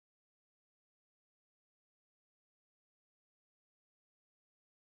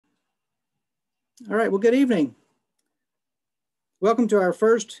All right, well, good evening. Welcome to our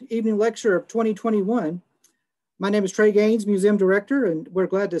first evening lecture of 2021. My name is Trey Gaines, Museum Director, and we're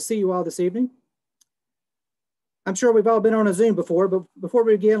glad to see you all this evening. I'm sure we've all been on a Zoom before, but before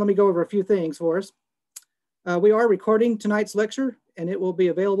we begin, let me go over a few things for us. We are recording tonight's lecture, and it will be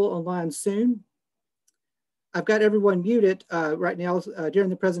available online soon. I've got everyone muted right now during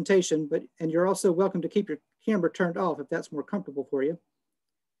the presentation, and you're also welcome to keep your camera turned off if that's more comfortable for you.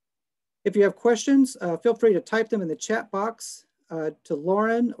 If you have questions, feel free to type them in the chat box to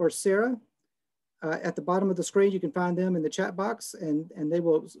Lauren or Sarah. At the bottom of the screen, you can find them in the chat box, and they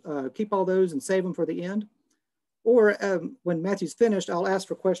will keep all those and save them for the end. Or when Matthew's finished, I'll ask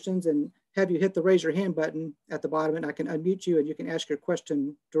for questions and have you hit the raise your hand button at the bottom, and I can unmute you and you can ask your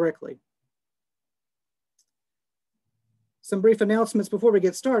question directly. Some brief announcements before we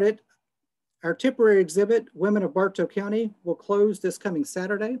get started. Our temporary exhibit, Women of Bartow County, will close this coming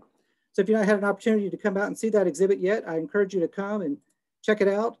Saturday. So if you've not had an opportunity to come out and see that exhibit yet, I encourage you to come and check it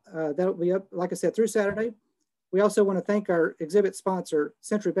out. That'll be up, like I said, through Saturday. We also want to thank our exhibit sponsor,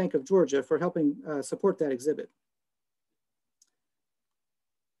 Century Bank of Georgia, for helping support that exhibit.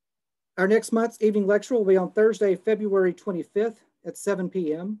 Our next month's evening lecture will be on Thursday, February 25th at 7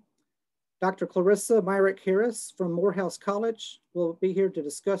 p.m. Dr. Clarissa Myrick Harris from Morehouse College will be here to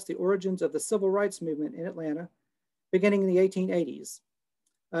discuss the origins of the civil rights movement in Atlanta, beginning in the 1880s.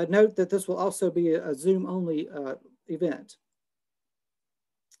 Note that this will also be a Zoom-only event.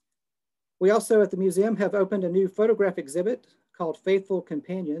 We also at the museum have opened a new photograph exhibit called Faithful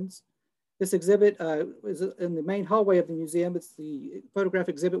Companions. This exhibit is in the main hallway of the museum. It's the photograph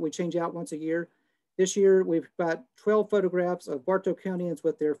exhibit we change out once a year. This year, we've got 12 photographs of Bartow Countyans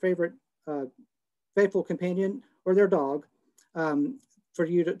with their favorite faithful companion or their dog for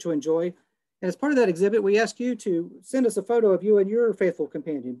you to enjoy. And as part of that exhibit, we ask you to send us a photo of you and your faithful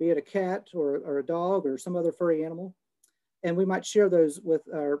companion, be it a cat or a dog or some other furry animal. And we might share those with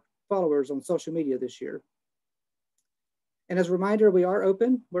our followers on social media this year. And as a reminder, we are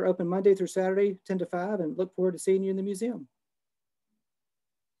open. We're open Monday through Saturday, 10 to 5, and look forward to seeing you in the museum.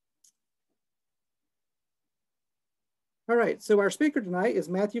 All right, so our speaker tonight is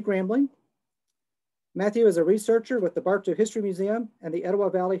Matthew Gramling. Matthew is a researcher with the Bartow History Museum and the Etowah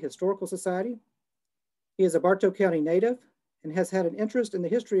Valley Historical Society. He is a Bartow County native and has had an interest in the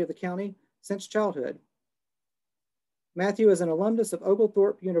history of the county since childhood. Matthew is an alumnus of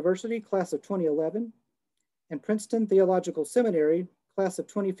Oglethorpe University, class of 2011, and Princeton Theological Seminary, class of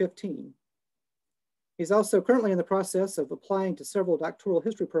 2015. He's also currently in the process of applying to several doctoral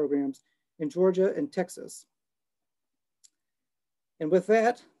history programs in Georgia and Texas. And with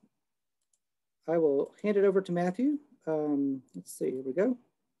that, I will hand it over to Matthew. Let's see, here we go.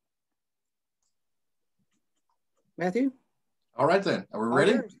 Matthew? All right then, are we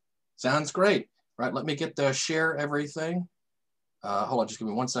ready? Sounds great. Right, let me get the share everything. Hold on, just give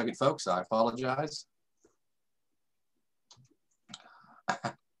me 1 second, folks. I apologize.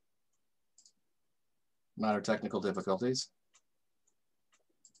 Minor technical difficulties.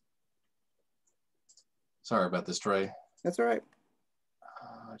 Sorry about this, Trey. That's all right.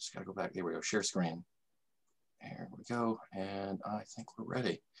 I just gotta go back. Here we go, share screen. Here we go, and I think we're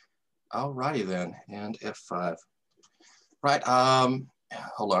ready. All righty then, and F5. Right,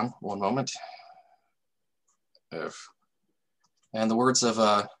 hold on one moment. And the words of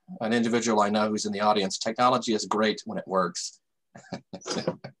an individual I know who's in the audience, technology is great when it works.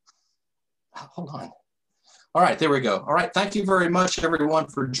 Hold on. All right, there we go. All right, thank you very much, everyone,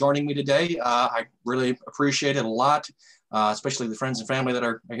 for joining me today. I really appreciate it a lot, especially the friends and family that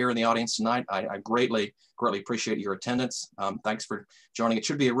are here in the audience tonight. I greatly appreciate your attendance. Thanks for joining. It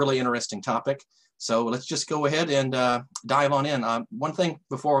should be a really interesting topic. So let's just go ahead and dive on in. One thing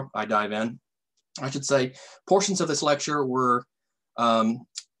before I dive in, I should say portions of this lecture were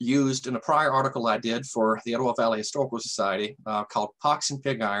used in a prior article I did for the Etowah Valley Historical Society called Pox and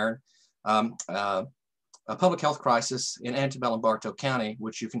Pig Iron, a public health crisis in antebellum Bartow County,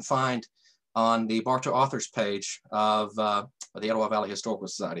 which you can find on the Bartow authors page of the Etowah Valley Historical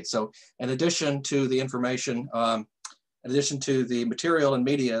Society. So in addition to the information, in addition to the material and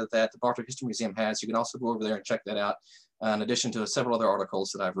media that the Bartow History Museum has, you can also go over there and check that out, in addition to several other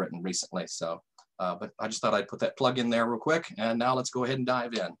articles that I've written recently. So, but I just thought I'd put that plug in there real quick. And now let's go ahead and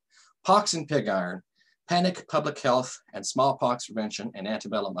dive in. Pox and Pig Iron, Panic, Public Health, and Smallpox Prevention in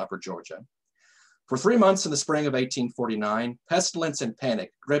Antebellum, Upper Georgia. For 3 months in the spring of 1849, pestilence and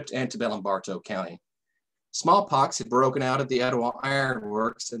panic gripped antebellum Bartow County. Smallpox had broken out at the Etowah Iron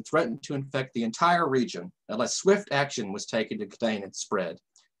Works and threatened to infect the entire region unless swift action was taken to contain its spread.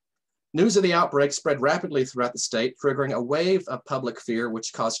 News of the outbreak spread rapidly throughout the state, triggering a wave of public fear,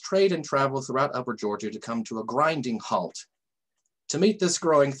 which caused trade and travel throughout Upper Georgia to come to a grinding halt. To meet this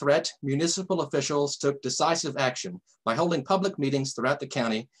growing threat, municipal officials took decisive action by holding public meetings throughout the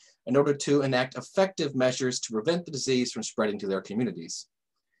county in order to enact effective measures to prevent the disease from spreading to their communities.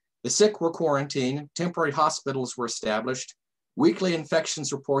 The sick were quarantined, temporary hospitals were established, weekly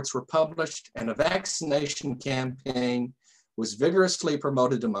infections reports were published, and a vaccination campaign was vigorously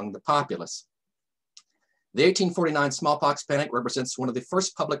promoted among the populace. The 1849 smallpox panic represents one of the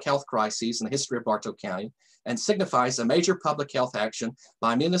first public health crises in the history of Bartow County and signifies a major public health action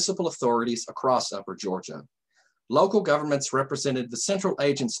by municipal authorities across Upper Georgia. Local governments represented the central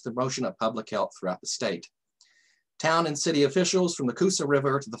agents of the promotion of public health throughout the state. Town and city officials from the Coosa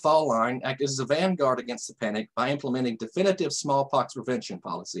River to the Fall Line acted as a vanguard against the panic by implementing definitive smallpox prevention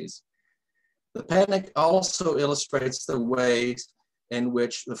policies. The panic also illustrates the ways in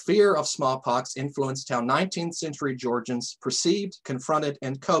which the fear of smallpox influenced how 19th century Georgians perceived, confronted,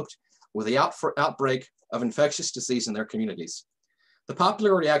 and coped with the outbreak of infectious disease in their communities. The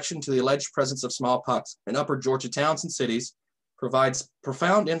popular reaction to the alleged presence of smallpox in Upper Georgia towns and cities provides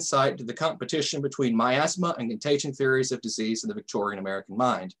profound insight to the competition between miasma and contagion theories of disease in the Victorian American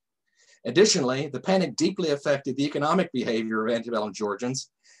mind. Additionally, the panic deeply affected the economic behavior of antebellum Georgians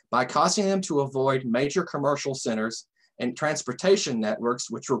by causing them to avoid major commercial centers and transportation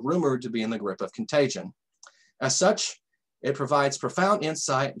networks, which were rumored to be in the grip of contagion. As such, it provides profound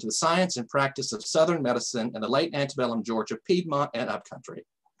insight into the science and practice of Southern medicine in the late antebellum Georgia, Piedmont, and upcountry.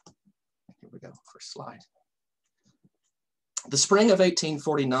 Here we go, first slide. The spring of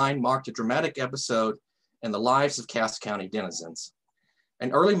 1849 marked a dramatic episode in the lives of Cass County denizens.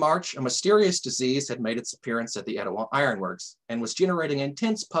 In early March, a mysterious disease had made its appearance at the Etowah Ironworks and was generating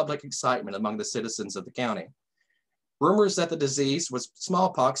intense public excitement among the citizens of the county. Rumors that the disease was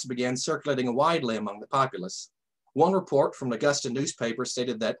smallpox began circulating widely among the populace. One report from an Augusta newspaper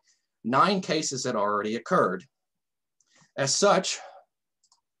stated that 9 cases had already occurred. As such,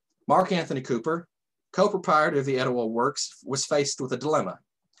 Mark Anthony Cooper, co-proprietor of the Etowah Works, was faced with a dilemma.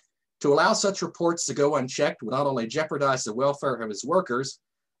 To allow such reports to go unchecked would not only jeopardize the welfare of his workers,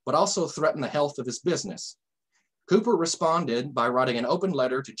 but also threaten the health of his business. Cooper responded by writing an open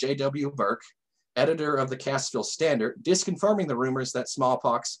letter to J.W. Burke, editor of the Cassville Standard, disconfirming the rumors that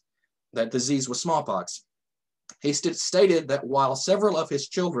that disease was smallpox. He stated that while several of his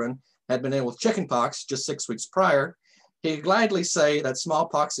children had been ill with chickenpox just 6 weeks prior, he could gladly say that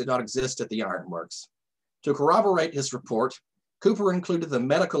smallpox did not exist at the ironworks. To corroborate his report, Cooper included the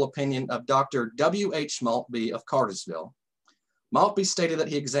medical opinion of Dr. W.H. Maltby of Cartersville. Maltby stated that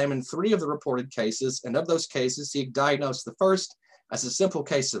he examined 3 of the reported cases, and of those cases, he diagnosed the first as a simple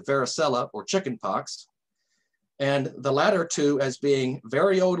case of varicella or chickenpox, and the latter 2 as being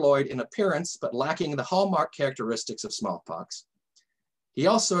varioloid in appearance, but lacking the hallmark characteristics of smallpox. He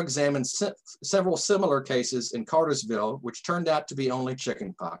also examined several similar cases in Cartersville, which turned out to be only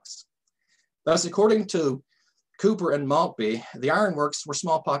chickenpox. Thus, according to Cooper and Maltby, the ironworks were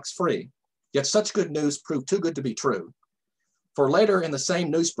smallpox-free, yet such good news proved too good to be true. For later in the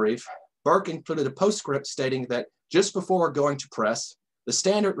same news brief, Burke included a postscript stating that just before going to press, the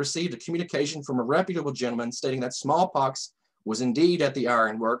Standard received a communication from a reputable gentleman stating that smallpox was indeed at the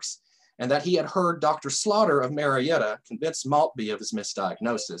ironworks and that he had heard Dr. Slaughter of Marietta convince Maltby of his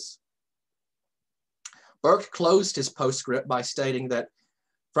misdiagnosis. Burke closed his postscript by stating that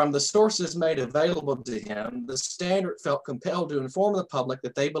from the sources made available to him, the Standard felt compelled to inform the public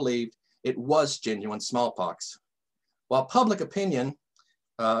that they believed it was genuine smallpox. While public opinion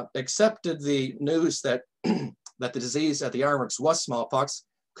accepted the news that, that the disease at the ironworks was smallpox,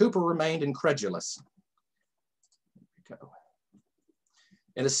 Cooper remained incredulous.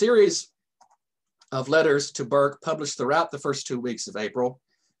 In a series of letters to Burke published throughout the first 2 weeks of April,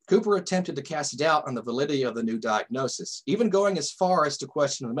 Cooper attempted to cast doubt on the validity of the new diagnosis, even going as far as to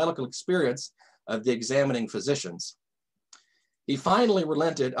question the medical experience of the examining physicians. He finally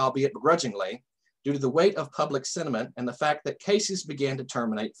relented, albeit begrudgingly, due to the weight of public sentiment and the fact that cases began to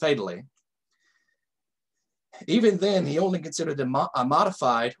terminate fatally. Even then, he only considered a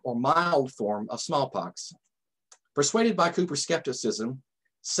modified or mild form of smallpox. Persuaded by Cooper's skepticism,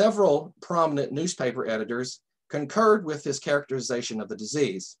 several prominent newspaper editors concurred with his characterization of the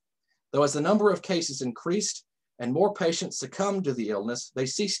disease. Though as the number of cases increased and more patients succumbed to the illness, they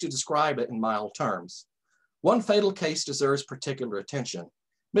ceased to describe it in mild terms. One fatal case deserves particular attention.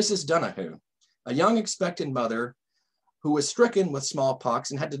 Mrs. Donahue, a young expectant mother who was stricken with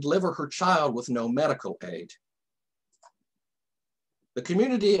smallpox and had to deliver her child with no medical aid. The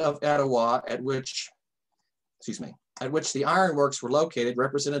community of Etowah, at which the ironworks were located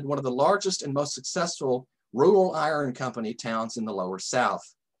represented one of the largest and most successful rural iron company towns in the lower South.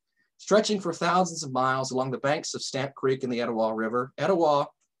 Stretching for thousands of miles along the banks of Stamp Creek and the Etowah River,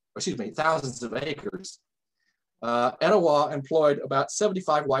 thousands of acres, Etowah employed about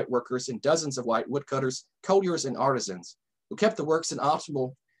 75 white workers and dozens of white woodcutters, colliers, and artisans who kept the works in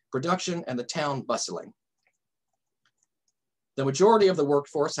optimal production and the town bustling. The majority of the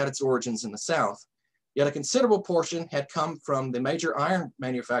workforce had its origins in the South, yet a considerable portion had come from the major iron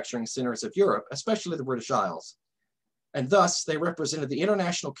manufacturing centers of Europe, especially the British Isles. And thus, they represented the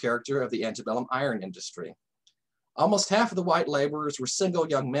international character of the antebellum iron industry. Almost half of the white laborers were single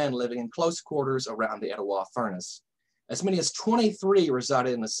young men living in close quarters around the Etowah furnace. As many as 23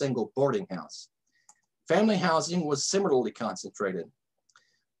 resided in a single boarding house. Family housing was similarly concentrated.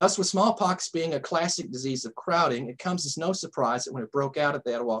 Thus, with smallpox being a classic disease of crowding, it comes as no surprise that when it broke out at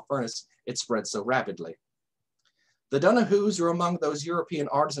the Etowah furnace, it spread so rapidly. The Donahues were among those European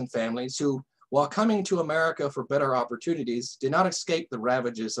artisan families who, while coming to America for better opportunities, did not escape the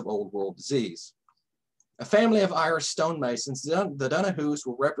ravages of old world disease. A family of Irish stonemasons, the Donahues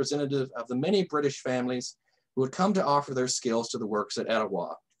were representative of the many British families who had come to offer their skills to the works at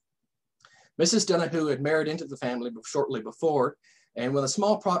Etowah. Mrs. Donahue had married into the family shortly before, and when the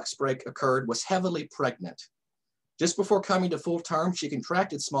smallpox break occurred, was heavily pregnant. Just before coming to full term, she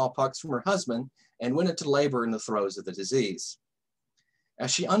contracted smallpox from her husband and went into labor in the throes of the disease.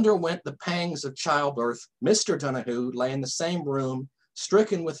 As she underwent the pangs of childbirth, Mr. Donahue lay in the same room,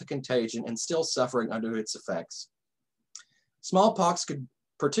 stricken with the contagion and still suffering under its effects. Smallpox could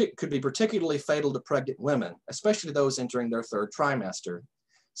be particularly fatal to pregnant women, especially those entering their third trimester.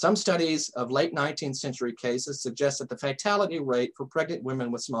 Some studies of late 19th century cases suggest that the fatality rate for pregnant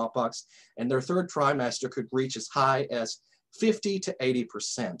women with smallpox in their third trimester could reach as high as 50 to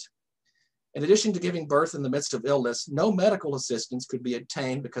 80%. In addition to giving birth in the midst of illness, no medical assistance could be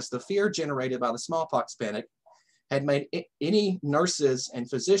obtained because the fear generated by the smallpox panic had made any nurses and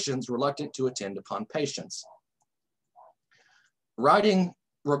physicians reluctant to attend upon patients. Writing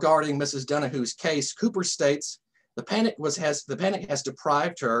regarding Mrs. Donahue's case, Cooper states, the panic has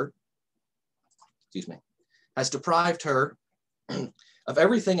deprived her of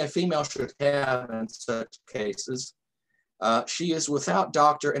everything a female should have in such cases. She is without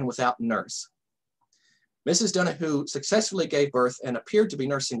doctor and without nurse. Mrs. Donahue successfully gave birth and appeared to be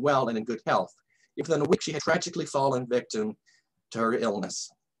nursing well and in good health. Yet within a week, she had tragically fallen victim to her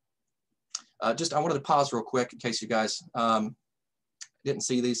illness. I wanted to pause real quick in case you guys didn't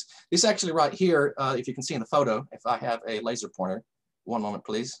see these. This actually right here, if you can see in the photo, if I have a laser pointer, one moment,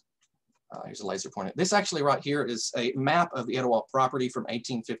 please. Here's a laser pointer. This actually right here is a map of the Etowah property from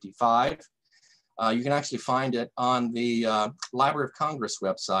 1855. You can actually find it on the Library of Congress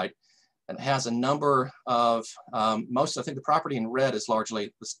website. And it has a number of, I think the property in red is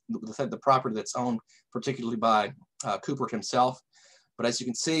largely the property that's owned particularly by Cooper himself. But as you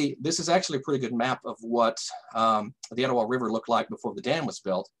can see, this is actually a pretty good map of what the Etowah River looked like before the dam was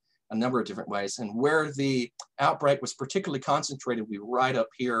built, a number of different ways. And where the outbreak was particularly concentrated, we right up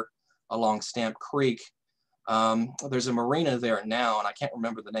here along Stamp Creek. There's a marina there now, and I can't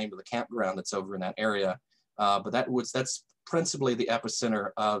remember the name of the campground that's over in that area, but that's principally the epicenter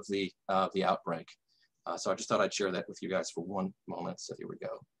of the outbreak. So I just thought I'd share that with you guys for one moment. So here we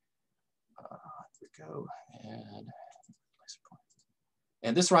go.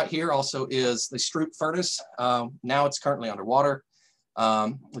 And this right here also is the Stroop furnace. Now it's currently underwater.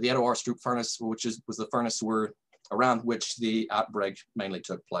 The Etowah Stroop furnace, which was the furnace around which the outbreak mainly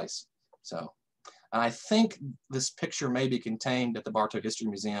took place. So I think this picture may be contained at the Bartow History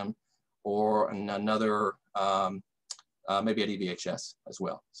Museum or another, maybe at EVHS as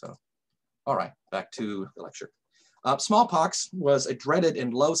well. So, all right, back to the lecture. Smallpox was a dreaded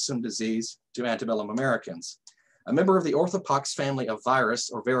and loathsome disease to antebellum Americans. A member of the orthopox family of virus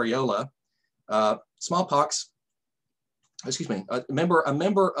or variola, a member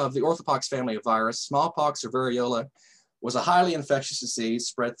of the orthopox family of virus, smallpox or variola was a highly infectious disease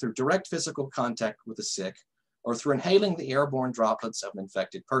spread through direct physical contact with the sick or through inhaling the airborne droplets of an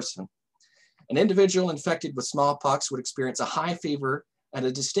infected person. An individual infected with smallpox would experience a high fever and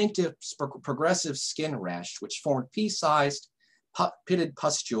a distinctive progressive skin rash, which formed pea-sized pitted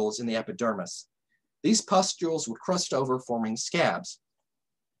pustules in the epidermis. These pustules would crust over, forming scabs,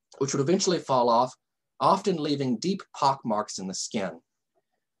 which would eventually fall off, often leaving deep pock marks in the skin.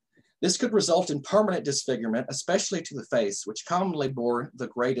 This could result in permanent disfigurement, especially to the face, which commonly bore the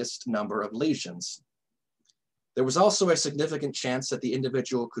greatest number of lesions. There was also a significant chance that the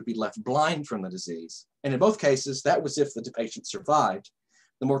individual could be left blind from the disease. And in both cases, that was if the patient survived.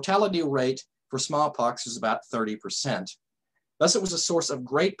 The mortality rate for smallpox was about 30%. Thus, it was a source of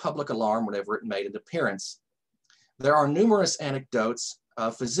great public alarm whenever it made an appearance. There are numerous anecdotes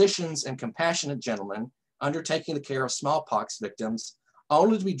of physicians and compassionate gentlemen undertaking the care of smallpox victims,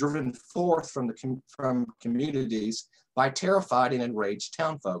 only to be driven forth from communities by terrified and enraged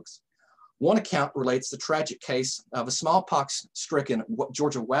townfolks. One account relates the tragic case of a smallpox-stricken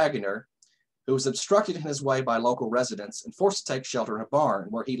Georgia wagoner who was obstructed in his way by local residents and forced to take shelter in a barn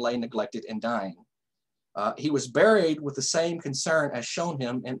where he lay neglected and dying. He was buried with the same concern as shown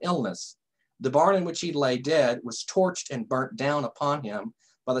him in illness. The barn in which he lay dead was torched and burnt down upon him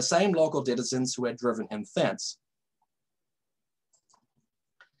by the same local citizens who had driven him thence.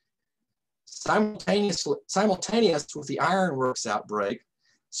 Simultaneous with the ironworks outbreak,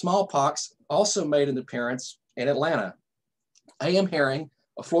 smallpox also made an appearance in Atlanta. A.M. Herring,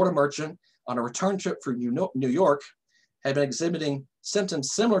 a Florida merchant on a return trip from New York, had been exhibiting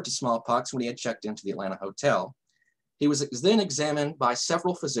symptoms similar to smallpox when he had checked into the Atlanta hotel. He was then examined by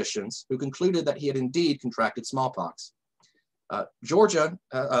several physicians who concluded that he had indeed contracted smallpox.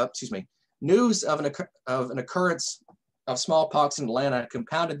 News of an occurrence of smallpox in Atlanta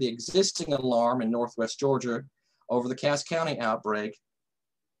compounded the existing alarm in Northwest Georgia over the Cass County outbreak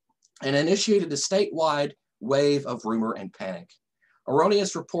and initiated a statewide wave of rumor and panic.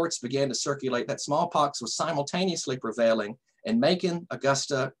 Erroneous reports began to circulate that smallpox was simultaneously prevailing in Macon,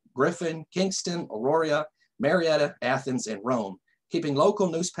 Augusta, Griffin, Kingston, Aurora, Marietta, Athens, and Rome, keeping local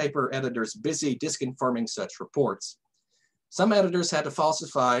newspaper editors busy disconfirming such reports. Some editors had to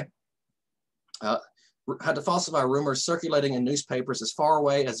falsify rumors circulating in newspapers as far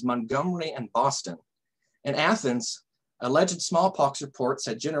away as Montgomery and Boston. In Athens, alleged smallpox reports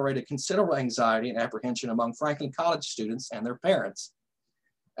had generated considerable anxiety and apprehension among Franklin College students and their parents.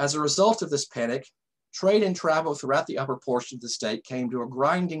 As a result of this panic, trade and travel throughout the upper portion of the state came to a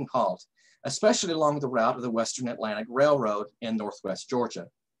grinding halt, especially along the route of the Western Atlantic Railroad in Northwest Georgia.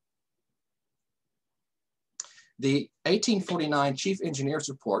 The 1849 Chief Engineer's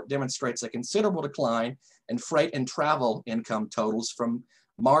Report demonstrates a considerable decline in freight and travel income totals from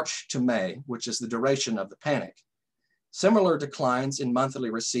March to May, which is the duration of the panic. Similar declines in monthly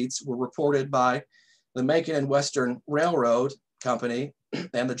receipts were reported by the Macon and Western Railroad Company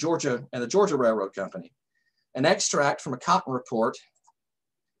and the Georgia Railroad Company. An extract from a cotton report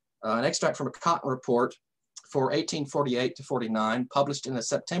for 1848 to 49, published in the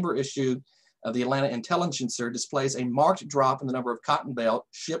September issue of the Atlanta Intelligencer, displays a marked drop in the number of cotton bale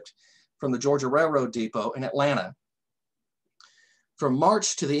shipped from the Georgia Railroad Depot in Atlanta. From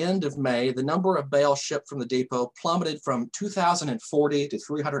March to the end of May, the number of bales shipped from the depot plummeted from 2,040 to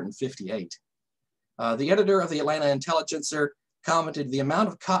 358. The editor of the Atlanta Intelligencer commented, "The amount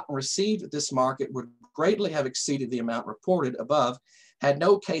of cotton received at this market would greatly have exceeded the amount reported above had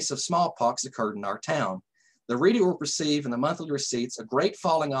no case of smallpox occurred in our town. The reader will perceive in the monthly receipts a great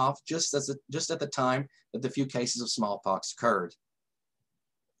falling off just at the time that the few cases of smallpox occurred."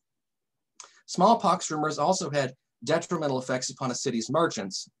 Smallpox rumors also had detrimental effects upon a city's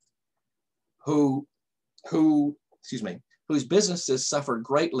merchants whose businesses suffered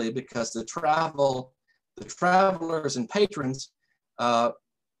greatly because the travelers and patrons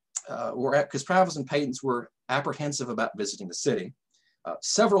were apprehensive about visiting the city.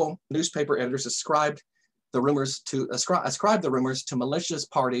 Several newspaper editors ascribed the rumors to malicious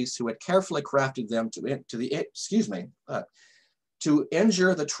parties who had carefully crafted them to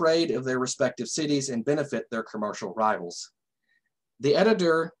injure the trade of their respective cities and benefit their commercial rivals. The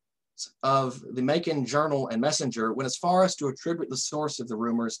editor of the Macon Journal and Messenger went as far as to attribute the source of the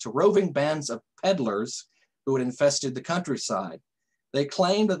rumors to roving bands of peddlers who had infested the countryside. They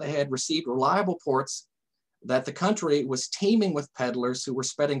claimed that they had received reliable reports that the country was teeming with peddlers who were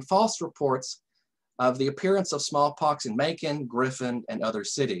spreading false reports of the appearance of smallpox in Macon, Griffin, and other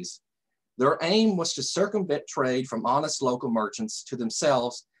cities. Their aim was to circumvent trade from honest local merchants to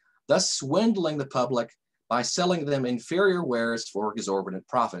themselves, thus swindling the public by selling them inferior wares for exorbitant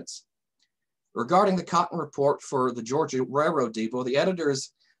profits. Regarding the cotton report for the Georgia Railroad Depot, the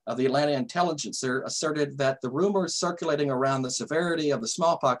editors of the Atlanta Intelligencer asserted that the rumors circulating around the severity of the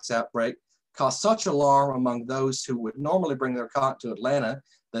smallpox outbreak caused such alarm among those who would normally bring their cotton to Atlanta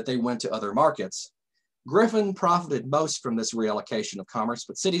that they went to other markets. Griffin profited most from this reallocation of commerce,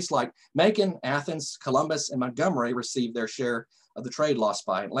 but cities like Macon, Athens, Columbus, and Montgomery received their share of the trade lost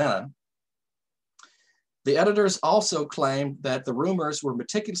by Atlanta. The editors also claimed that the rumors were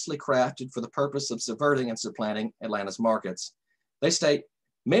meticulously crafted for the purpose of subverting and supplanting Atlanta's markets. They state,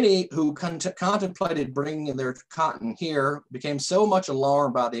 Many who contemplated bringing their cotton here became so much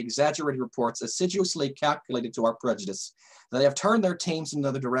alarmed by the exaggerated reports assiduously calculated to our prejudice that they have turned their teams in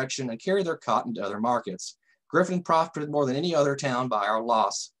another direction and carry their cotton to other markets. Griffin profited more than any other town by our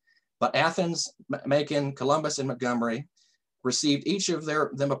loss, but Athens, Macon, Columbus, and Montgomery received each of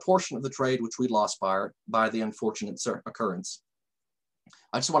them a portion of the trade which we lost by the unfortunate occurrence.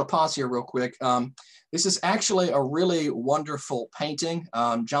 I just want to pause here real quick. This is actually a really wonderful painting.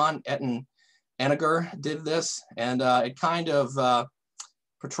 John Eniger did this, and it kind of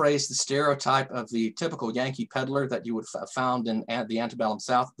portrays the stereotype of the typical Yankee peddler that you would have found in the antebellum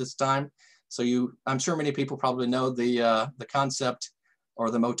South at this time. So I'm sure many people probably know the concept or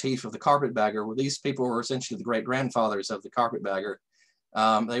the motif of the carpetbagger. Well, these people were essentially the great grandfathers of the carpetbagger.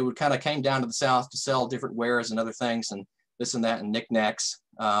 They would kind of came down to the South to sell different wares and other things and this and that and knickknacks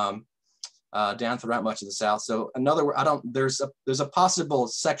down throughout much of the South. So there's a possible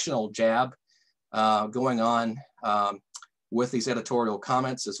sectional jab going on with these editorial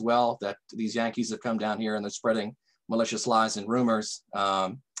comments as well, that these Yankees have come down here and they're spreading malicious lies and rumors,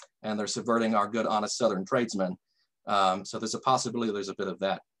 and they're subverting our good, honest Southern tradesmen. So there's a possibility there's a bit of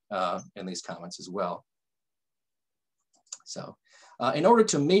that in these comments as well. So in order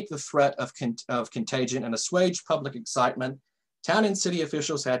to meet the threat of contagion and assuage public excitement, town and city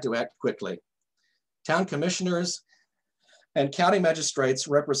officials had to act quickly. Town commissioners and county magistrates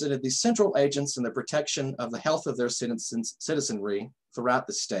represented the central agents in the protection of the health of their citizenry throughout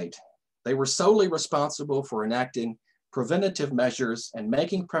the state. They were solely responsible for enacting preventative measures and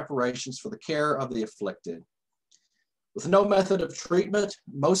making preparations for the care of the afflicted. With no method of treatment,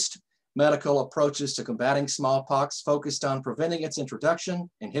 most medical approaches to combating smallpox focused on preventing its introduction,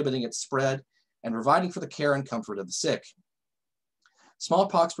 inhibiting its spread, and providing for the care and comfort of the sick.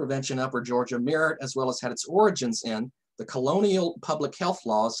 Smallpox prevention in Upper Georgia mirrored as well as had its origins in the colonial public health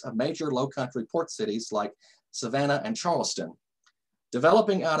laws of major low-country port cities like Savannah and Charleston.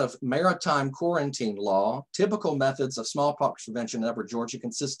 Developing out of maritime quarantine law, typical methods of smallpox prevention in Upper Georgia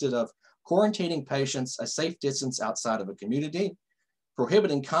consisted of quarantining patients a safe distance outside of a community,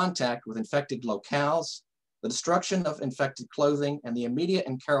 prohibiting contact with infected locales, the destruction of infected clothing, and the immediate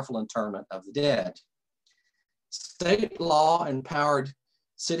and careful interment of the dead. State law empowered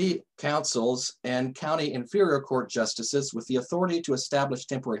city councils and county inferior court justices with the authority to establish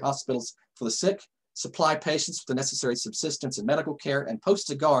temporary hospitals for the sick, supply patients with the necessary subsistence and medical care, and post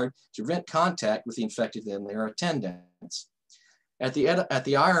a guard to prevent contact with the infected and their attendants. At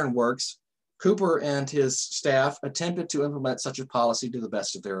the Iron Works, Cooper and his staff attempted to implement such a policy to the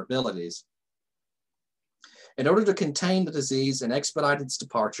best of their abilities. In order to contain the disease and expedite its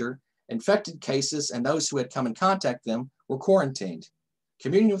departure, infected cases and those who had come in contact with them were quarantined.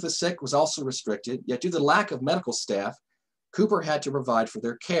 Communion with the sick was also restricted, yet due to the lack of medical staff, Cooper had to provide for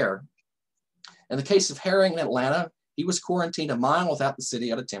their care. In the case of Herring in Atlanta, he was quarantined a mile without the city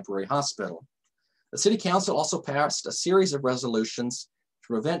at a temporary hospital. The city council also passed a series of resolutions to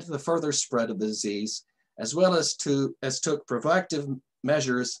prevent the further spread of the disease, as well as took proactive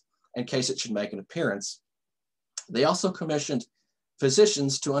measures in case it should make an appearance. They also commissioned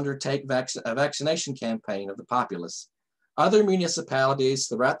physicians to undertake a vaccination campaign of the populace. Other municipalities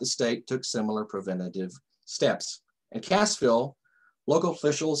throughout the state took similar preventative steps. In Cassville, local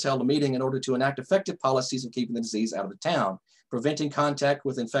officials held a meeting in order to enact effective policies of keeping the disease out of the town, preventing contact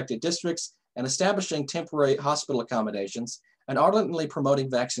with infected districts, and establishing temporary hospital accommodations, and ardently promoting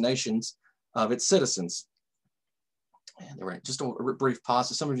vaccinations of its citizens. And just a brief pause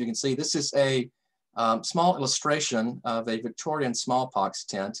so some of you can see, this is a small illustration of a Victorian smallpox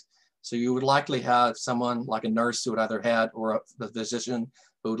tent. So you would likely have someone like a nurse who had either had, or a physician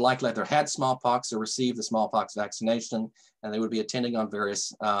who would likely either had smallpox or received the smallpox vaccination, and they would be attending on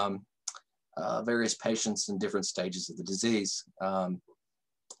various patients in different stages of the disease.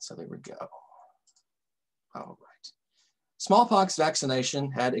 So there we go. All right. Smallpox vaccination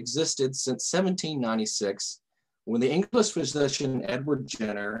had existed since 1796, when the English physician Edward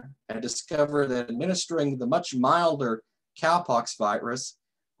Jenner had discovered that administering the much milder cowpox virus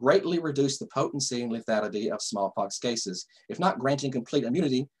greatly reduced the potency and lethality of smallpox cases, if not granting complete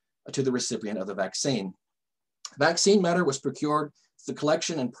immunity to the recipient of the vaccine. Vaccine matter was procured through the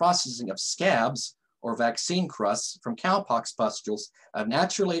collection and processing of scabs or vaccine crusts from cowpox pustules of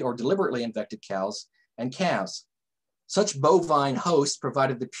naturally or deliberately infected cows and calves. Such bovine hosts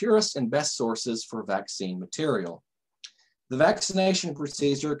provided the purest and best sources for vaccine material. The vaccination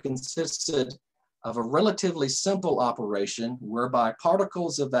procedure consisted of a relatively simple operation whereby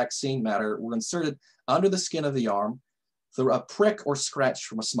particles of vaccine matter were inserted under the skin of the arm through a prick or scratch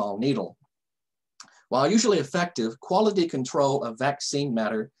from a small needle. While usually effective, quality control of vaccine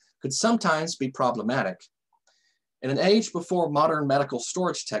matter could sometimes be problematic. In an age before modern medical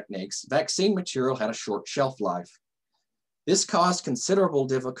storage techniques, vaccine material had a short shelf life. This caused considerable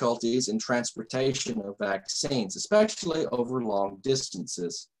difficulties in transportation of vaccines, especially over long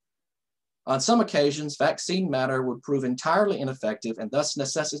distances. On some occasions, vaccine matter would prove entirely ineffective and thus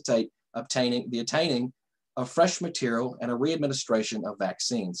necessitate attaining of fresh material and a re-administration of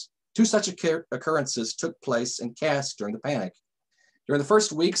vaccines. Two such occurrences took place in Cass during the panic. During the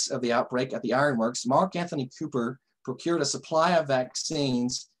first weeks of the outbreak at the ironworks, Mark Anthony Cooper procured a supply of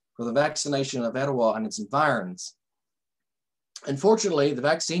vaccines for the vaccination of Etowah and its environs. Unfortunately, the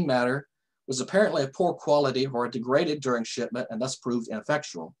vaccine matter was apparently of poor quality or had degraded during shipment and thus proved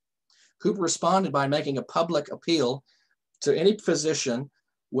ineffectual. Cooper responded by making a public appeal to any physician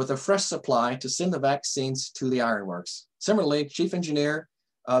with a fresh supply to send the vaccines to the ironworks. Similarly, Chief Engineer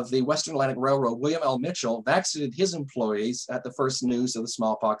of the Western Atlantic Railroad, William L. Mitchell, vaccinated his employees at the first news of the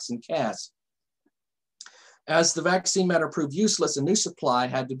smallpox in Cass. As the vaccine matter proved useless, a new supply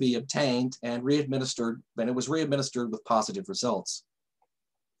had to be obtained and re-administered, and it was re-administered with positive results.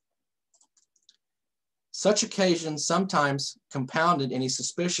 Such occasions sometimes compounded any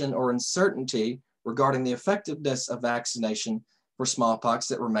suspicion or uncertainty regarding the effectiveness of vaccination for smallpox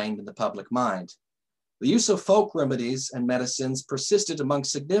that remained in the public mind. The use of folk remedies and medicines persisted among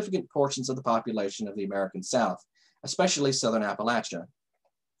significant portions of the population of the American South, especially Southern Appalachia.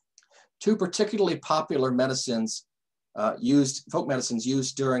 Two particularly popular medicines folk medicines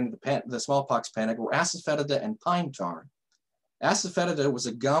used during the smallpox panic were asafoetida and pine tar. Asafoetida was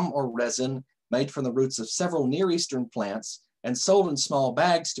a gum or resin made from the roots of several Near Eastern plants and sold in small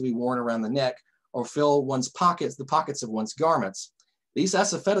bags to be worn around the neck or fill the pockets of one's garments. These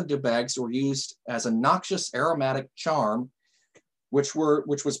asafoetida bags were used as a noxious aromatic charm, which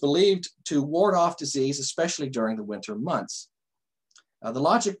was believed to ward off disease, especially during the winter months. The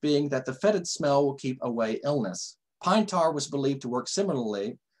logic being that the fetid smell will keep away illness. Pine tar was believed to work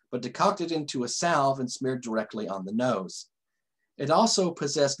similarly, but decocted into a salve and smeared directly on the nose. It also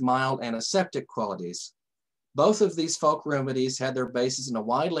possessed mild antiseptic qualities. Both of these folk remedies had their basis in a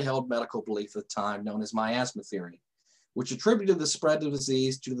widely held medical belief at the time known as miasma theory, which attributed the spread of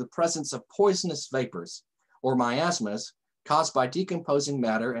disease to the presence of poisonous vapors, or miasmas, caused by decomposing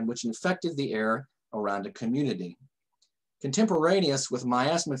matter and which infected the air around a community. Contemporaneous with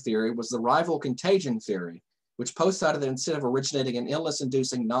miasma theory was the rival contagion theory, which postulated that instead of originating in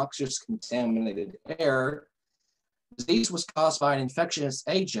illness-inducing noxious contaminated air, disease was caused by an infectious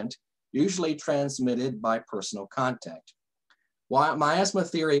agent, usually transmitted by personal contact. While miasma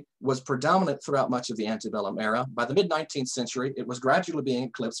theory was predominant throughout much of the antebellum era, by the mid-19th century, it was gradually being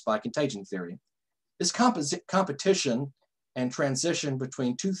eclipsed by contagion theory. This competition and transition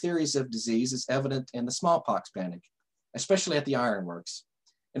between two theories of disease is evident in the smallpox panic, especially at the ironworks.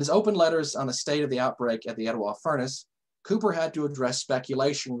 In his open letters on the state of the outbreak at the Etowah furnace, Cooper had to address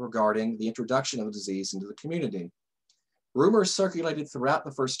speculation regarding the introduction of the disease into the community. Rumors circulated throughout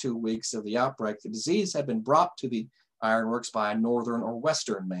the first 2 weeks of the outbreak that disease had been brought to the ironworks by a northern or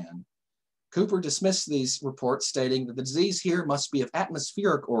western man. Cooper dismissed these reports, stating that the disease here must be of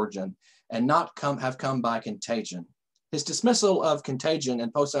atmospheric origin and not have come by contagion. His dismissal of contagion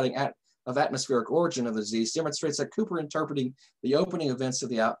and postulating of atmospheric origin of the disease demonstrates that Cooper interpreting the opening events of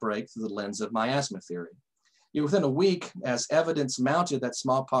the outbreak through the lens of miasma theory. Yet within a week, as evidence mounted that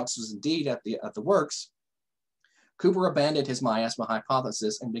smallpox was indeed at the works, Cooper abandoned his miasma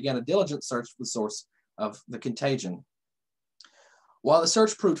hypothesis and began a diligent search for the source of the contagion. While the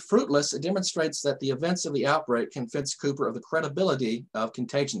search proved fruitless, it demonstrates that the events of the outbreak convinced Cooper of the credibility of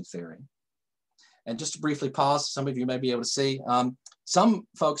contagion theory. And just to briefly pause, some of you may be able to see, some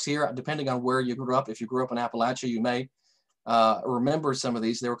folks here, depending on where you grew up, if you grew up in Appalachia, you may remember some of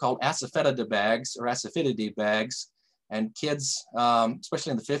these. They were called asafoetida bags or asafoetida bags. And kids,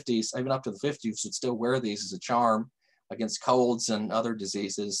 especially in the 50s, even up to the 50s, would still wear these as a charm against colds and other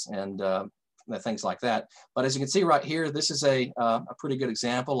diseases and things like that. But as you can see right here, this is a pretty good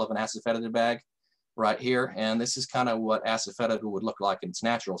example of an asafoetida bag right here. And this is kind of what asafoetida would look like in its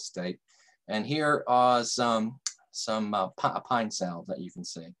natural state. And here are some pine salve that you can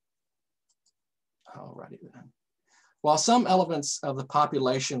see. Alrighty then. While some elements of the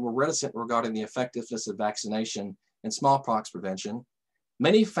population were reticent regarding the effectiveness of vaccination and smallpox prevention,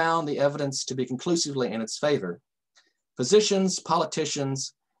 many found the evidence to be conclusively in its favor. Physicians,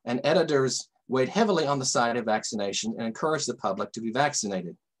 politicians, and editors weighed heavily on the side of vaccination and encouraged the public to be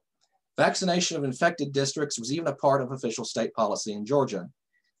vaccinated. Vaccination of infected districts was even a part of official state policy in Georgia.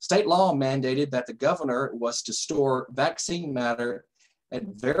 State law mandated that the governor was to store vaccine matter at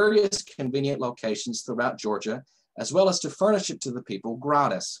various convenient locations throughout Georgia, as well as to furnish it to the people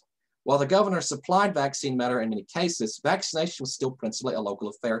gratis. While the governor supplied vaccine matter in many cases, vaccination was still principally a local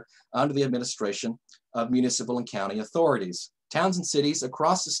affair under the administration of municipal and county authorities. Towns and cities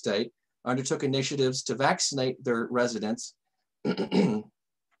across the state undertook initiatives to vaccinate their residents,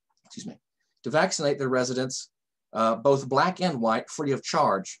 excuse me, to vaccinate their residents, both Black and white, free of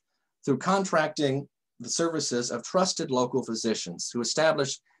charge, through contracting the services of trusted local physicians who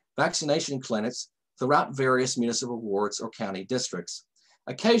established vaccination clinics throughout various municipal wards or county districts.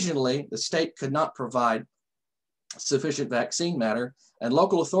 Occasionally, the state could not provide sufficient vaccine matter, and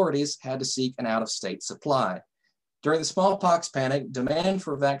local authorities had to seek an out-of-state supply. During the smallpox panic, demand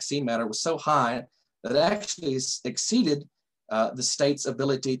for vaccine matter was so high that it actually exceeded the state's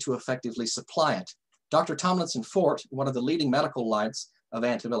ability to effectively supply it. Dr. Tomlinson Fort, one of the leading medical lights of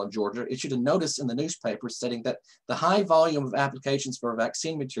antebellum Georgia, issued a notice in the newspaper stating that the high volume of applications for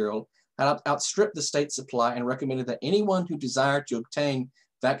vaccine material had outstripped the state supply, and recommended that anyone who desired to obtain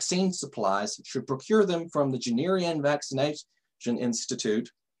vaccine supplies should procure them from the Generian Vaccination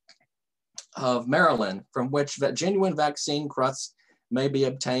Institute of Maryland, from which genuine vaccine crusts may be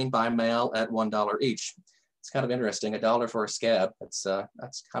obtained by mail at $1 each. It's kind of interesting, $1 for a scab. That's kind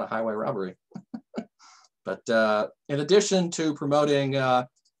of highway robbery. But in addition to promoting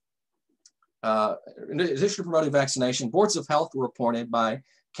vaccination, boards of health were appointed by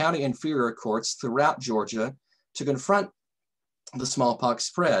county inferior courts throughout Georgia to confront the smallpox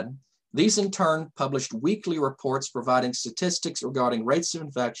spread. These in turn published weekly reports providing statistics regarding rates of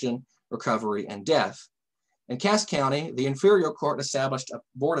infection, recovery, and death. In Cass County, the inferior court established a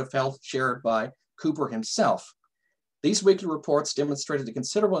board of health chaired by Cooper himself. These weekly reports demonstrated a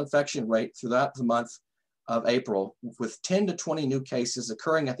considerable infection rate throughout the month of April, with 10 to 20 new cases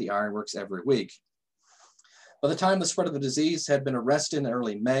occurring at the ironworks every week. By the time the spread of the disease had been arrested in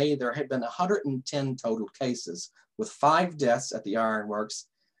early May, there had been 110 total cases, with 5 deaths at the ironworks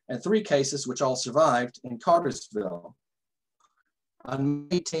and 3 cases, which all survived, in Cartersville. On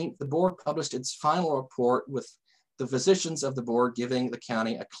May 18th, the board published its final report, with the physicians of the board giving the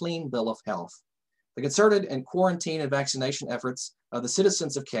county a clean bill of health. The concerted and quarantine and vaccination efforts of the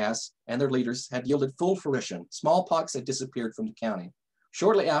citizens of Cass and their leaders had yielded full fruition. Smallpox had disappeared from the county.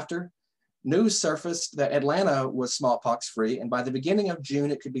 Shortly after, news surfaced that Atlanta was smallpox free, and by the beginning of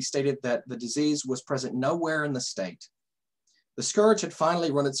June, it could be stated that the disease was present nowhere in the state. The scourge had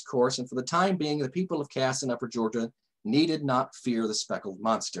finally run its course, and for the time being, the people of Cass and Upper Georgia needed not fear the speckled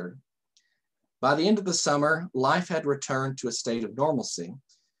monster. By the end of the summer, life had returned to a state of normalcy,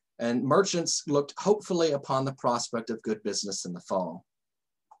 and merchants looked hopefully upon the prospect of good business in the fall.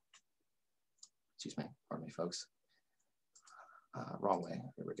 Excuse me, pardon me, folks. Wrong way,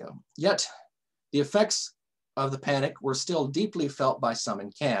 here we go. Yet, the effects of the panic were still deeply felt by some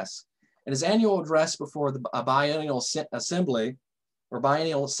in Cass. In his annual address before a biennial assembly, or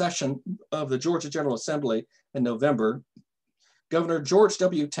biennial session of the Georgia General Assembly in November, Governor George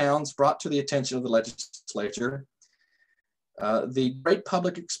W. Towns brought to the attention of the legislature the great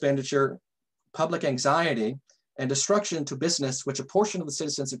public expenditure, public anxiety, and destruction to business which a portion of the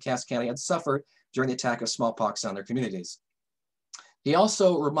citizens of Cass County had suffered during the attack of smallpox on their communities. He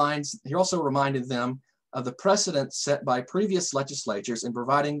also reminded them of the precedent set by previous legislatures in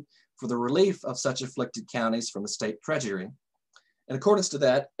providing for the relief of such afflicted counties from the state treasury. In accordance to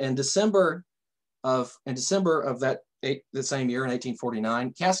that, in December of the same year, in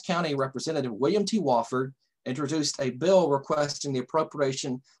 1849, Cass County Representative William T. Wofford introduced a bill requesting the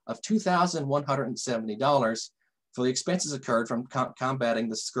appropriation of $2,170 for the expenses incurred from combating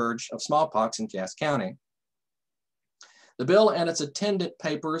the scourge of smallpox in Cass County. The bill and its attendant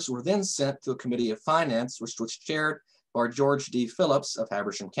papers were then sent to a committee of finance, which was chaired by George D. Phillips of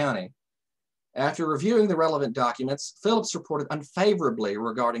Habersham County. After reviewing the relevant documents, Phillips reported unfavorably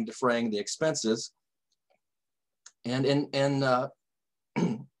regarding defraying the expenses, and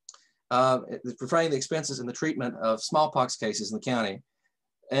defraying the expenses in the treatment of smallpox cases in the county.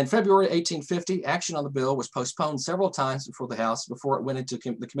 In February 1850, action on the bill was postponed several times before the House before it went into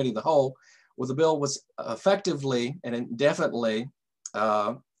the Committee of the Whole, where the bill was effectively and indefinitely,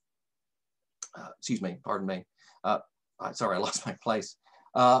 sorry, I lost my place,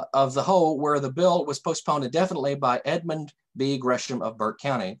 of the whole, where the bill was postponed indefinitely by Edmund B. Gresham of Burke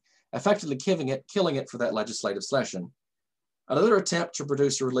County, effectively killing it for that legislative session. Another attempt to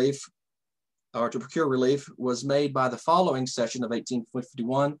produce relief or to procure relief was made by the following session of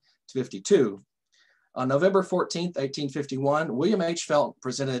 1851 to 52. On November 14th, 1851, William H. Felton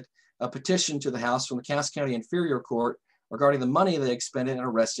presented a petition to the House from the Cass County Inferior Court regarding the money they expended in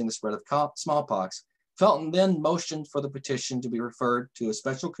arresting the spread of smallpox. Felton then motioned for the petition to be referred to a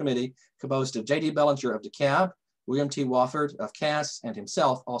special committee composed of J.D. Bellinger of DeKalb, William T. Wofford of Cass, and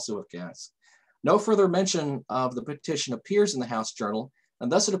himself, also of Cass. No further mention of the petition appears in the House Journal,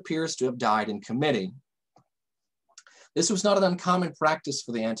 and thus it appears to have died in committee. This was not an uncommon practice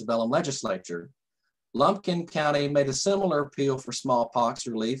for the antebellum legislature. Lumpkin County made a similar appeal for smallpox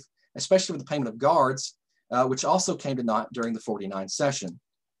relief, especially with the payment of guards, which also came to naught during the 49 session.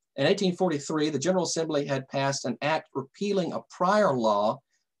 In 1843, the General Assembly had passed an act repealing a prior law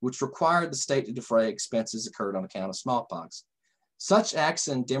which required the state to defray expenses incurred on account of smallpox. Such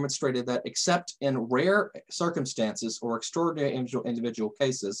action demonstrated that except in rare circumstances or extraordinary individual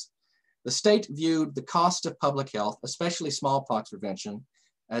cases, the state viewed the cost of public health, especially smallpox prevention,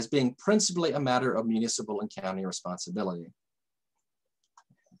 as being principally a matter of municipal and county responsibility.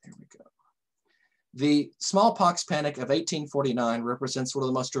 There we go. The smallpox panic of 1849 represents one of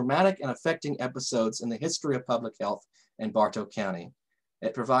the most dramatic and affecting episodes in the history of public health in Bartow County.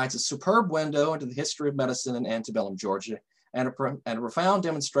 It provides a superb window into the history of medicine in antebellum Georgia and a profound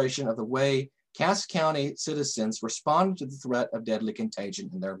demonstration of the way Cass County citizens responded to the threat of deadly contagion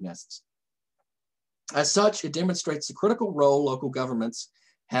in their midst. As such, it demonstrates the critical role local governments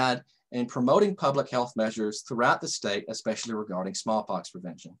had in promoting public health measures throughout the state, especially regarding smallpox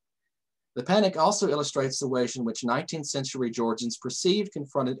prevention. The panic also illustrates the ways in which 19th century Georgians perceived,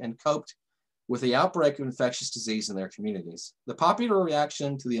 confronted, and coped with the outbreak of infectious disease in their communities. The popular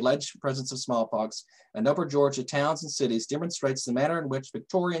reaction to the alleged presence of smallpox in Upper Georgia towns and cities demonstrates the manner in which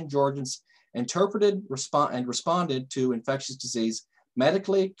Victorian Georgians interpreted and responded to infectious disease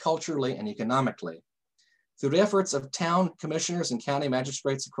medically, culturally, and economically. Through the efforts of town commissioners and county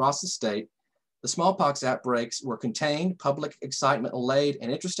magistrates across the state, the smallpox outbreaks were contained, public excitement allayed,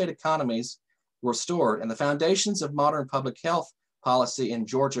 and interstate economies were restored, and the foundations of modern public health policy in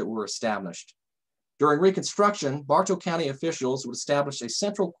Georgia were established. During Reconstruction, Bartow County officials would establish a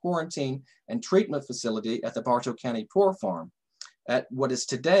central quarantine and treatment facility at the Bartow County Poor Farm, at what is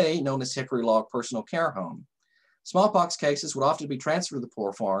today known as Hickory Log Personal Care Home. Smallpox cases would often be transferred to the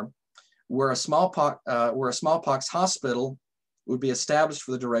Poor Farm, where a smallpox hospital would be established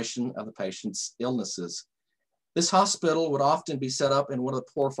for the duration of the patient's illnesses. This hospital would often be set up in one of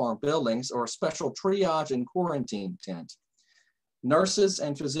the Poor Farm buildings or a special triage and quarantine tent. Nurses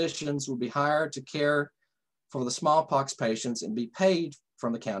and physicians would be hired to care for the smallpox patients and be paid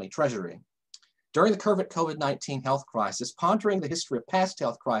from the county treasury. During the current COVID-19 health crisis, pondering the history of past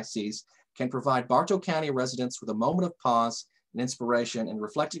health crises can provide Bartow County residents with a moment of pause and inspiration and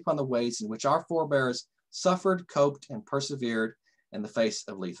reflecting upon the ways in which our forebears suffered, coped, and persevered in the face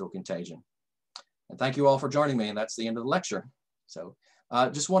of lethal contagion. And thank you all for joining me, and that's the end of the lecture. So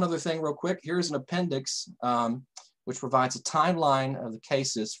just one other thing real quick. Here's an appendix which provides a timeline of the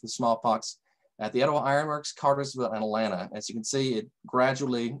cases for smallpox at the Etowah Ironworks, Cartersville, and Atlanta. As you can see, it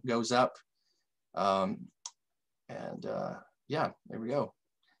gradually goes up. Yeah, there we go.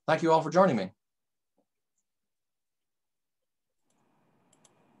 Thank you all for joining me.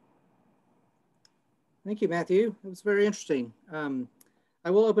 Thank you, Matthew. It was very interesting. I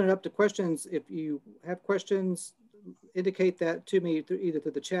will open it up to questions. If you have questions, indicate that to me through either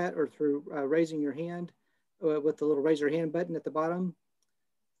through the chat or through raising your hand with the little raise your hand button at the bottom.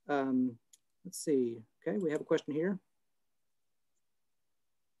 Let's see. Okay, we have a question here.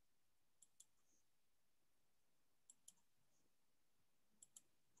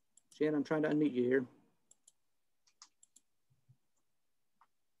 Jan, I'm trying to unmute you here.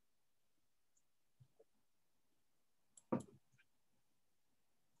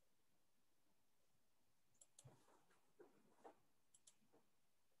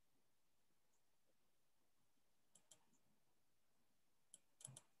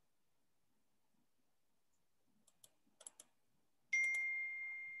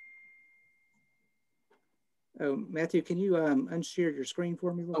 Oh, Matthew, can you unshare your screen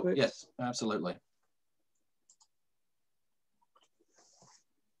for me real quick? Yes, absolutely.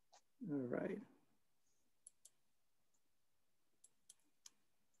 All right.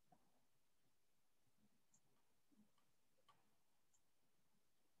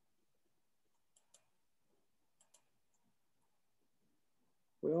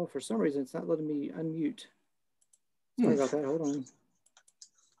 Well, for some reason, it's not letting me unmute. Sorry about that. Hold on.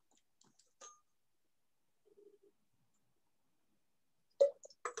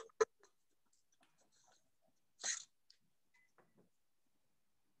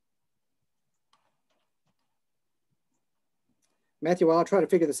 Matthew, while I'll try to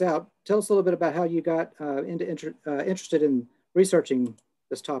figure this out, tell us a little bit about how you got interested in researching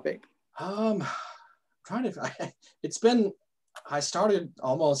this topic. I started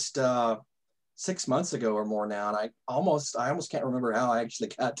almost 6 months ago or more now, and I almost can't remember how I actually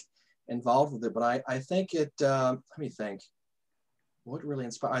got involved with it, but I think it, let me think, what really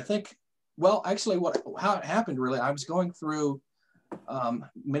inspired, I think, well, actually how it happened really, I was going through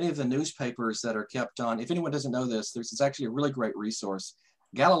many of the newspapers that are kept on. If anyone doesn't know this, there's actually a really great resource.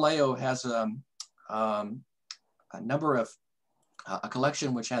 Galileo has a number of, a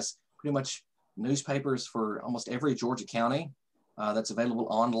collection which has pretty much newspapers for almost every Georgia county that's available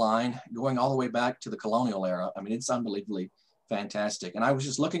online, going all the way back to the colonial era. I mean, it's unbelievably fantastic. And I was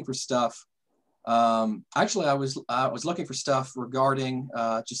just looking for stuff. Actually, I was looking for stuff regarding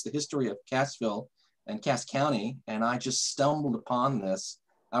just the history of Cassville and Cass County, and I just stumbled upon this.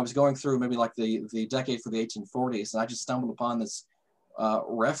 I was going through maybe like the decade for the 1840s, and I just stumbled upon this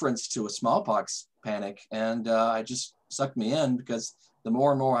reference to a smallpox panic, and it just sucked me in, because the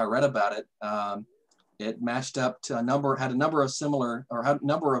more and more I read about it, it matched up to had a number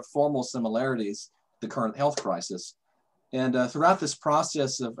of formal similarities to the current health crisis. And throughout this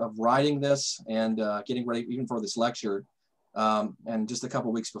process of writing this and getting ready even for this lecture, and just a couple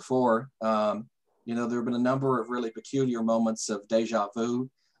of weeks before, you know, there have been a number of really peculiar moments of deja vu.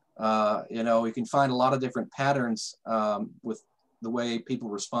 You know, you can find a lot of different patterns with the way people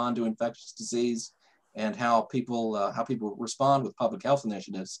respond to infectious disease, and how people respond with public health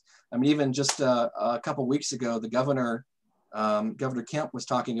initiatives. I mean, even just a couple of weeks ago, the governor, Governor Kemp, was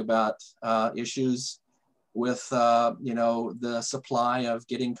talking about issues with you know, the supply of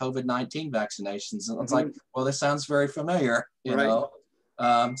getting COVID-19 vaccinations, and it's like, well, this sounds very familiar, you know.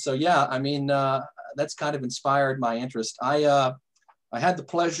 So yeah, I mean, that's kind of inspired my interest. I had the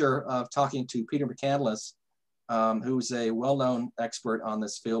pleasure of talking to Peter McCandless, who's a well-known expert on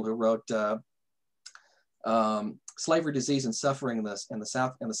this field, who wrote Slavery, Disease, and Suffering in the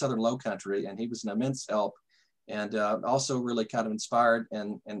Southern Lowcountry, and he was an immense help, and also really kind of inspired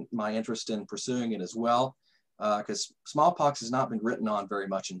and my interest in pursuing it as well, because smallpox has not been written on very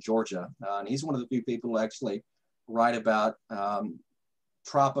much in Georgia, and he's one of the few people who actually write about the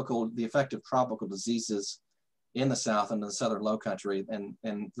effect of tropical diseases in the South and in the Southern Lowcountry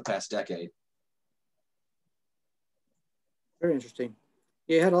in the past decade. Very interesting.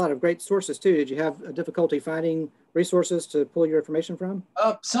 You had a lot of great sources too. Did you have a difficulty finding resources to pull your information from?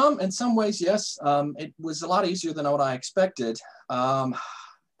 In some ways, yes. It was a lot easier than what I expected.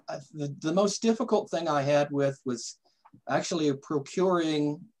 The most difficult thing I had was actually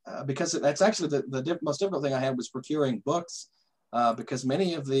procuring, because that's actually the most difficult thing I had was procuring books, because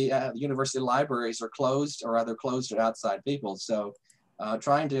many of the university libraries are closed, or either closed or outside people. So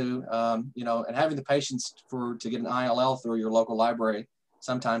trying to, you know, and having the patience to get an ILL through your local library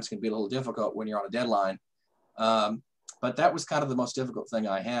sometimes can be a little difficult when you're on a deadline. But that was kind of the most difficult thing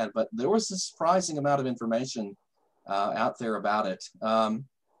I had. But there was a surprising amount of information out there about it.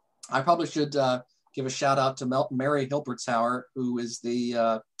 I probably should give a shout out to Mary Hilpertshauer, who is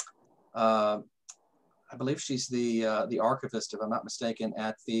the, I believe she's the archivist, if I'm not mistaken,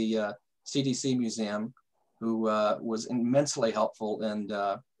 at the CDC Museum, who was immensely helpful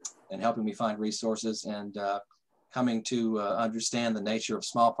in helping me find resources and coming to understand the nature of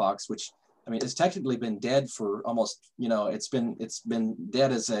smallpox, which, I mean, it's technically been dead for almost, you know, it's been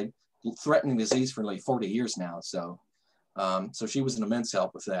dead as a threatening disease for nearly 40 years now. So, so she was an immense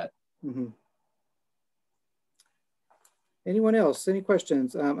help with that. Mm-hmm. Anyone else? Any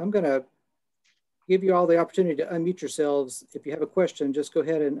questions? I'm going to give you all the opportunity to unmute yourselves. If you have a question, just go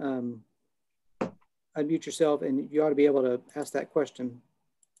ahead and unmute yourself, and you ought to be able to ask that question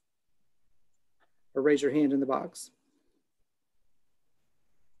or raise your hand in the box.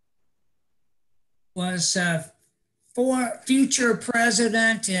 Was for future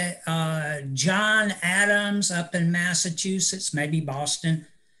President John Adams up in Massachusetts, maybe Boston,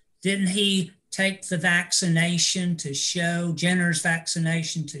 didn't he take the vaccination to show, Jenner's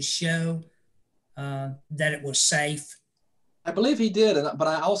vaccination to show that it was safe? I believe he did, but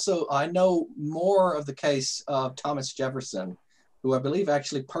I know more of the case of Thomas Jefferson, who I believe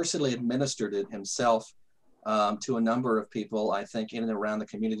actually personally administered it himself to a number of people, I think, in and around the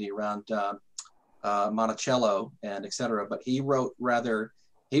community around Monticello and et cetera. But he was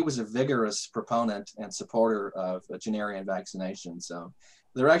a vigorous proponent and supporter of Jennerian vaccination. So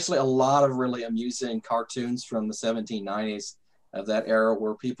there are actually a lot of really amusing cartoons from the 1790s of that era,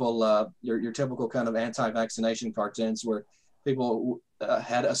 where people, your typical kind of anti-vaccination cartoons, where people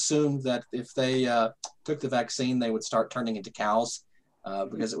had assumed that if they took the vaccine, they would start turning into cows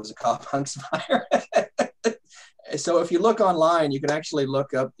because it was a cowpox virus. So if you look online, you can actually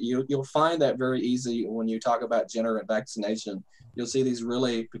look up, you'll find that very easy when you talk about Jenner and vaccination. You'll see these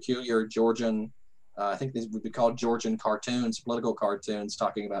really peculiar Georgian, I think these would be called Georgian cartoons, political cartoons,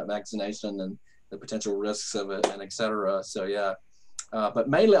 talking about vaccination the potential risks of it, and et cetera. So yeah. But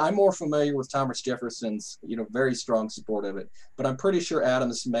mainly, I'm more familiar with Thomas Jefferson's, very strong support of it. But I'm pretty sure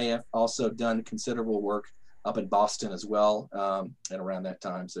Adams may have also done considerable work up in Boston as well, and around that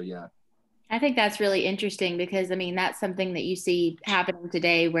time. So yeah. I think that's really interesting because, I mean, that's something that you see happening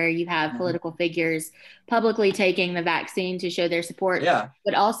today where you have political figures publicly taking the vaccine to show their support. Yeah.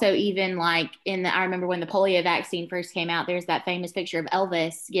 But also even like I remember when the polio vaccine first came out, there's that famous picture of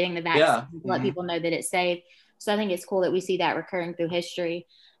Elvis getting the vaccine to let people know that it's safe. So I think it's cool that we see that recurring through history.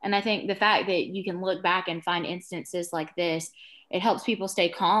 And I think the fact that you can look back and find instances like this, it helps people stay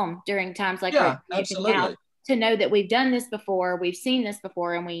calm during times like absolutely. Now, to know that we've done this before, we've seen this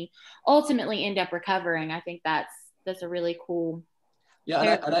before, and we ultimately end up recovering. I think that's a really cool.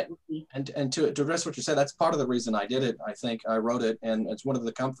 Yeah, and to address what you said, that's part of the reason I did it. I think I wrote it, and it's one of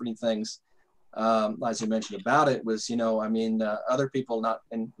the comforting things, as you mentioned about it, was other people,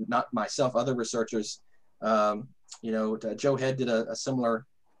 not myself, other researchers. Joe Head did a similar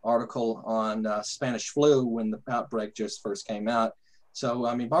article on Spanish flu when the outbreak just first came out. So,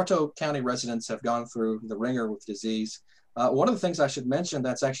 Bartow County residents have gone through the ringer with disease. One of the things I should mention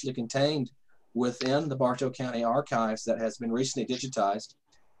that's actually contained within the Bartow County archives that has been recently digitized,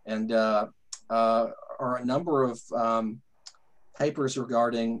 and are a number of papers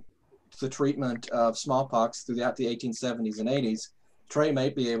regarding the treatment of smallpox throughout the 1870s and 80s. Trey may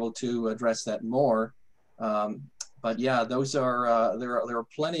be able to address that more. But yeah, those are there are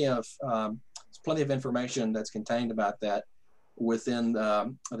plenty of information that's contained about that within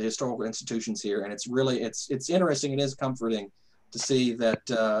the historical institutions here, and it's really it's interesting. It is comforting to see that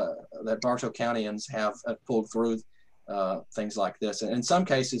that Bartow Countyans have pulled through things like this. And in some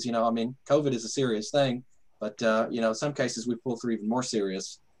cases, COVID is a serious thing, but in some cases we pull through even more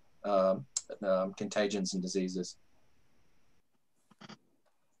serious contagions and diseases.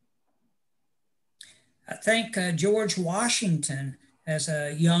 I think George Washington, as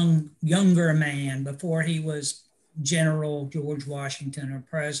a younger man before he was General George Washington or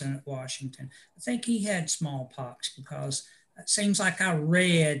President Washington, I think he had smallpox, because it seems like I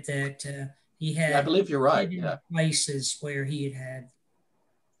read that he had. Yeah, I believe you're right. Yeah, places where he had.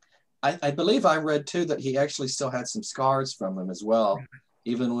 I believe I read too that he actually still had some scars from them as well, right.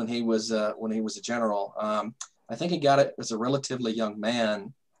 Even when he was a general. I think he got it as a relatively young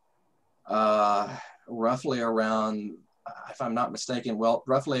man, roughly around, if I'm not mistaken,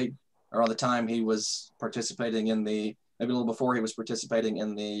 roughly around the time he was participating in maybe a little before he was participating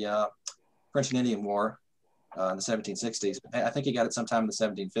in the French and Indian War in the 1760s. I think he got it sometime in the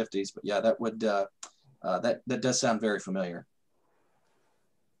 1750s, but yeah, that would, that does sound very familiar.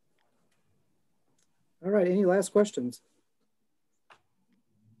 All right, any last questions?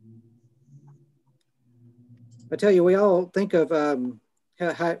 I tell you, we all think of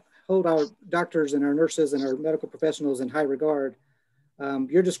hold our doctors and our nurses and our medical professionals in high regard.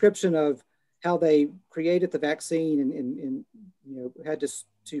 Your description of how they created the vaccine and had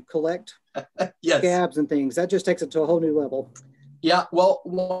to collect yes. scabs and things, that just takes it to a whole new level. Yeah, well,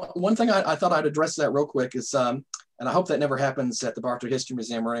 one thing I thought I'd address that real quick is, and I hope that never happens at the Bartow History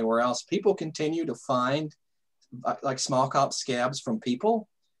Museum or anywhere else, people continue to find like smallpox scabs from people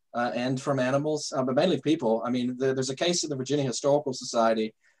and from animals, but mainly people. There's a case in the Virginia Historical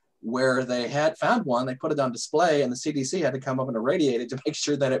Society where they had found one, they put it on display, and the CDC had to come up and irradiate it to make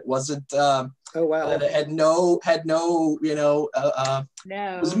sure that it wasn't. Oh wow! That it had no, no.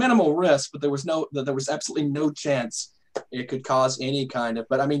 It was minimal risk, but there was absolutely no chance it could cause any kind of.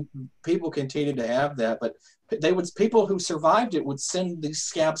 But people continued to have that, but people who survived it would send these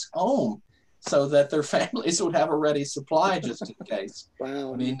scabs home so that their families would have a ready supply just in case.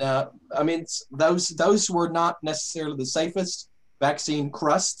 Wow! Those were not necessarily the safest vaccine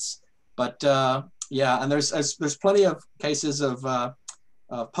crusts, but yeah, and there's plenty of cases of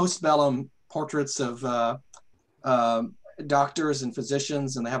postbellum portraits of doctors and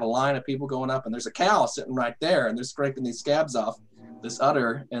physicians, and they have a line of people going up, and there's a cow sitting right there, and they're scraping these scabs off this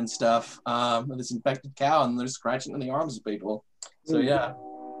udder and stuff, this infected cow, and they're scratching in the arms of people. So yeah.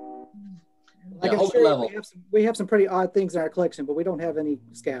 We have some pretty odd things in our collection, but we don't have any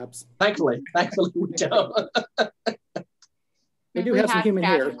scabs. Thankfully we don't. We do have some human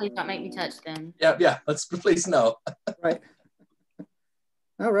hair. Please don't make me touch them. Yeah. Please no. Right.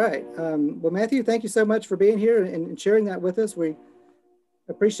 All right. Well, Matthew, thank you so much for being here and sharing that with us. We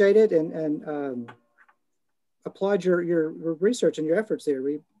appreciate it and applaud your research and your efforts here.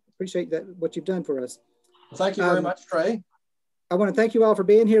 We appreciate what you've done for us. Well, thank you very much, Trey. I want to thank you all for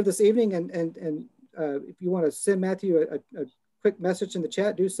being here this evening. And if you want to send Matthew a quick message in the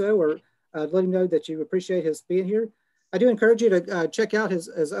chat, do so, or let him know that you appreciate his being here. I do encourage you to check out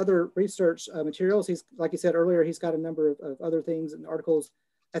his other research materials. He's, like he said earlier, he's got a number of other things and articles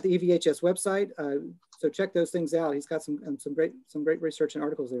at the EVHS website. So check those things out. He's got some great research and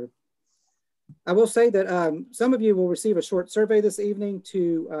articles there. I will say that some of you will receive a short survey this evening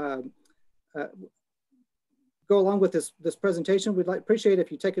to go along with this presentation. We'd appreciate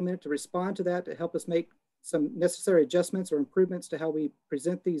if you take a minute to respond to that to help us make some necessary adjustments or improvements to how we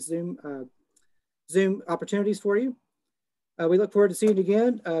present these Zoom opportunities for you. We look forward to seeing you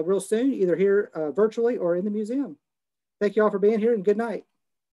again real soon, either here virtually or in the museum. Thank you all for being here, and good night.